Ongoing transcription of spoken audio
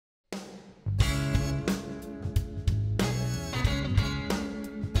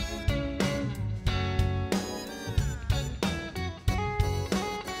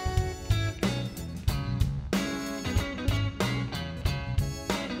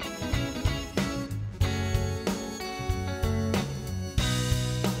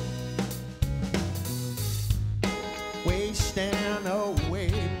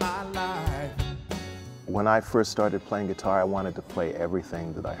When I first started playing guitar, I wanted to play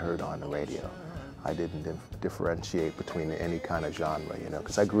everything that I heard on the radio. I didn't differentiate between any kind of genre, you know,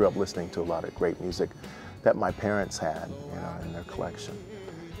 because I grew up listening to a lot of great music that my parents had, you know, in their collection.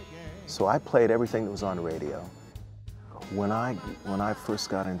 So I played everything that was on the radio. When I first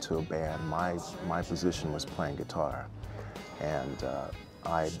got into a band, my position was playing guitar, and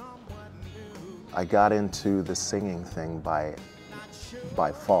I got into the singing thing by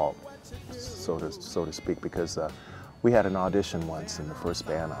fault, so to speak, because we had an audition once in the first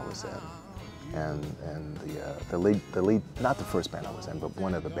band I was in, and the lead, not the first band I was in, but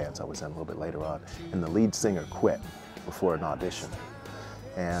one of the bands I was in a little bit later on, and the lead singer quit before an audition,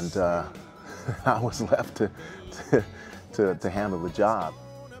 and I was left to handle the job.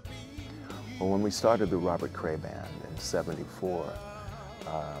 Well, when we started the Robert Cray Band in '74,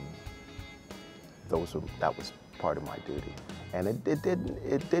 that was part of my duty. And it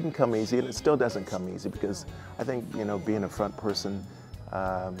didn't come easy, and it still doesn't come easy, because I think, you know, being a front person,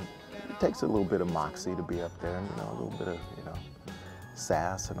 it takes a little bit of moxie to be up there, and, you know, a little bit of, you know,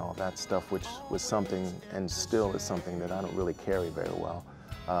 sass and all that stuff, which was something, and still is something, that I don't really carry very well.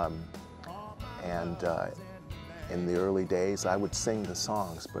 In the early days, I would sing the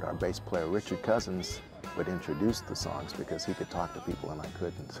songs, but our bass player, Richard Cousins, would introduce the songs because he could talk to people and I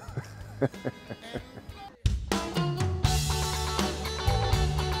couldn't.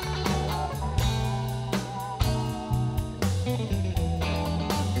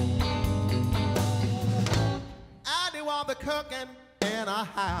 I do all the cooking in a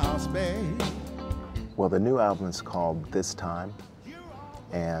house, babe. Well, the new album is called This Time,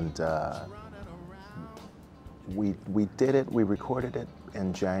 and we recorded it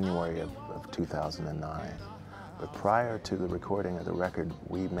in January of 2009. But prior to the recording of the record,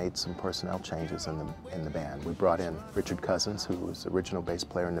 we made some personnel changes in the band. We brought in Richard Cousins, who was the original bass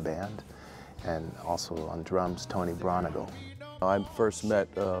player in the band, and also on drums, Tony Bronigal. I first met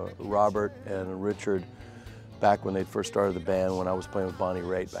Robert and Richard back when they first started the band, when I was playing with Bonnie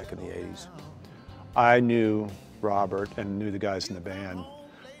Raitt back in the '80s. I knew Robert and knew the guys in the band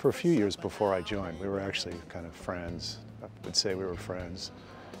for a few years before I joined. We were actually kind of friends. I would say we were friends.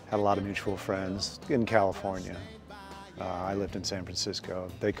 Had a lot of mutual friends in California. I lived in San Francisco.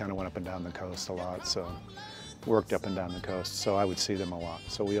 They kind of went up and down the coast a lot, so worked up and down the coast, so I would see them a lot.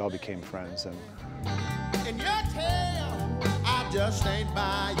 So we all became friends. And In your tail, I just ain't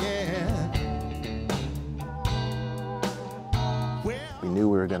buying. We knew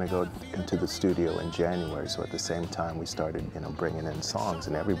we were going to go into the studio in January, so at the same time we started, you know, bringing in songs,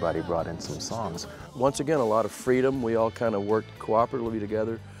 and everybody brought in some songs. Once again, a lot of freedom. We all kind of worked cooperatively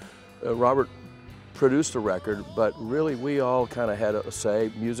together. Robert produced the record, but really we all kind of had a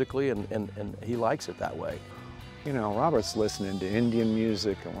say musically, and he likes it that way. you know, Robert's listening to Indian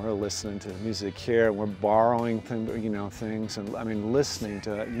music, and we're listening to music here, and we're borrowing things, and I mean, listening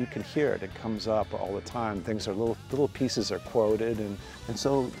to it, you can hear it. It comes up all the time. Things are little pieces are quoted, and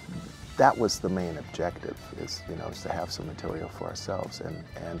so that was the main objective, is to have some material for ourselves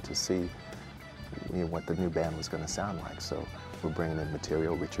and to see what the new band was going to sound like. So we're bringing in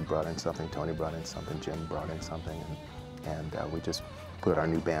material. Richard brought in something, Tony brought in something, Jim brought in something, and we just put our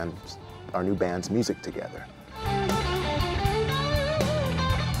new band's music together.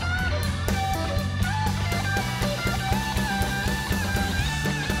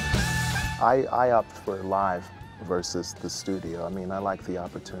 I opt for live versus the studio. I mean, I like the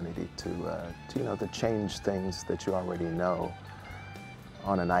opportunity to change things that you already know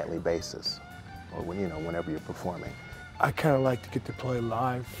on a nightly basis, or whenever you're performing. I kind of like to get to play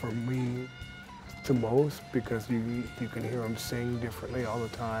live for me the most, because you can hear them sing differently all the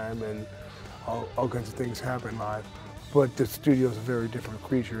time, and all kinds of things happen live. But the studio's a very different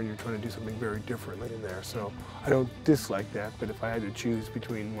creature, and you're trying to do something very differently in there. So I don't dislike that, but if I had to choose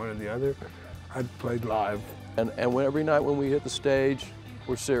between one or the other, I'd play live. And every night when we hit the stage,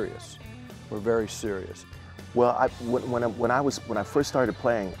 we're serious. We're very serious. Well, when I first started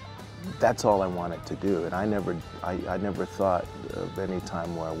playing, that's all I wanted to do, and I never thought of any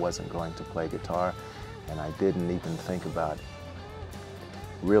time where I wasn't going to play guitar, and I didn't even think about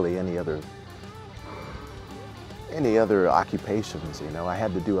really any other occupations. I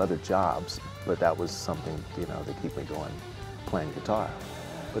had to do other jobs, but that was something to keep me going, playing guitar.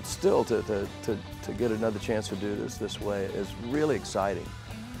 But still, to get another chance to do this way is really exciting,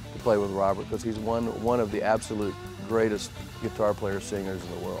 to play with Robert, because he's one of the absolute greatest guitar player singers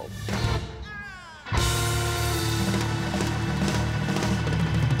in the world.